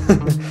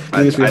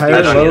think it should be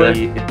higher or lower?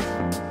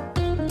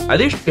 I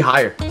think it should be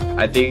higher.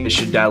 I think it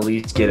should at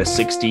least get a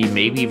 60,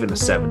 maybe even a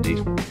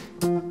 70.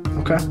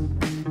 Okay.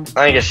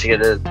 I think I should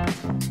get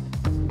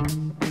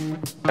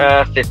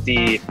a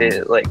 50,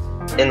 like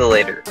in the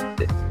later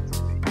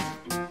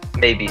 50s,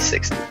 maybe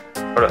 60.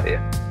 What about you?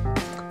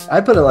 I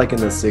put it like in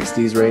the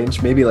 60s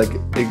range, maybe like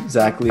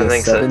exactly I a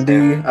think so, 70.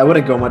 too. I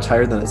wouldn't go much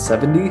higher than a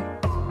 70. Maybe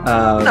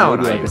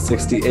like a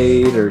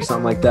 68 or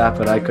something like that,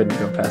 but I couldn't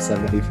go past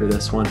 70 for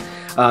this one.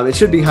 It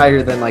should be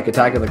higher than like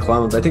Attack of the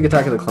Clones. I think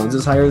Attack of the Clones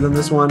is higher than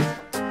this one,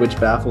 which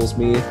baffles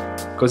me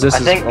because this I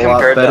is think a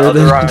lot compared to better other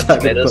than Rotten Attack of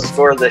the Tomatoes Clones.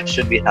 score, that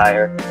should be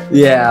higher.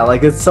 Yeah,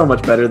 like it's so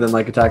much better than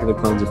like Attack of the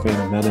Clones or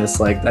Phantom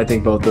Menace. Like I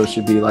think both those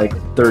should be like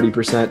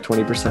 30%,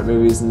 20%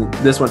 movies, and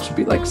this one should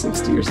be like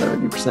 60 or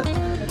 70%.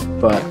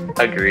 But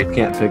Agreed.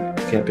 can't pick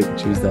and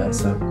choose that.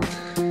 So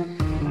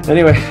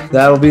anyway,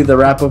 that'll be the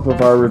wrap up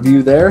of our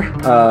review there.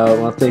 I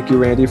want to thank you,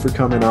 Randy, for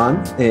coming on,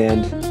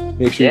 and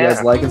make sure you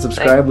guys like and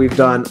subscribe. We've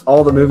done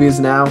all the movies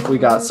now. We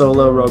got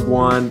Solo, Rogue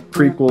One,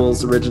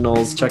 prequels,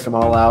 originals. Check them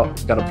all out.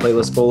 We've got a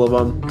playlist full of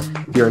them.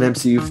 If you're an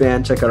MCU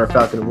fan, check out our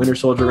Falcon and Winter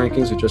Soldier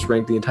rankings. We just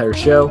ranked the entire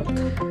show.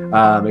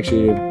 Make sure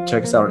you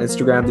check us out on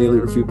Instagram, the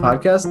ELEET Review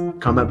Podcast.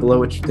 Comment below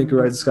what you think of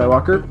Rise of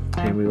Skywalker,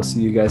 and we will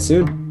see you guys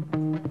soon.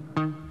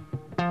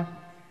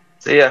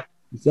 See ya.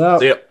 Peace out.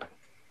 See ya.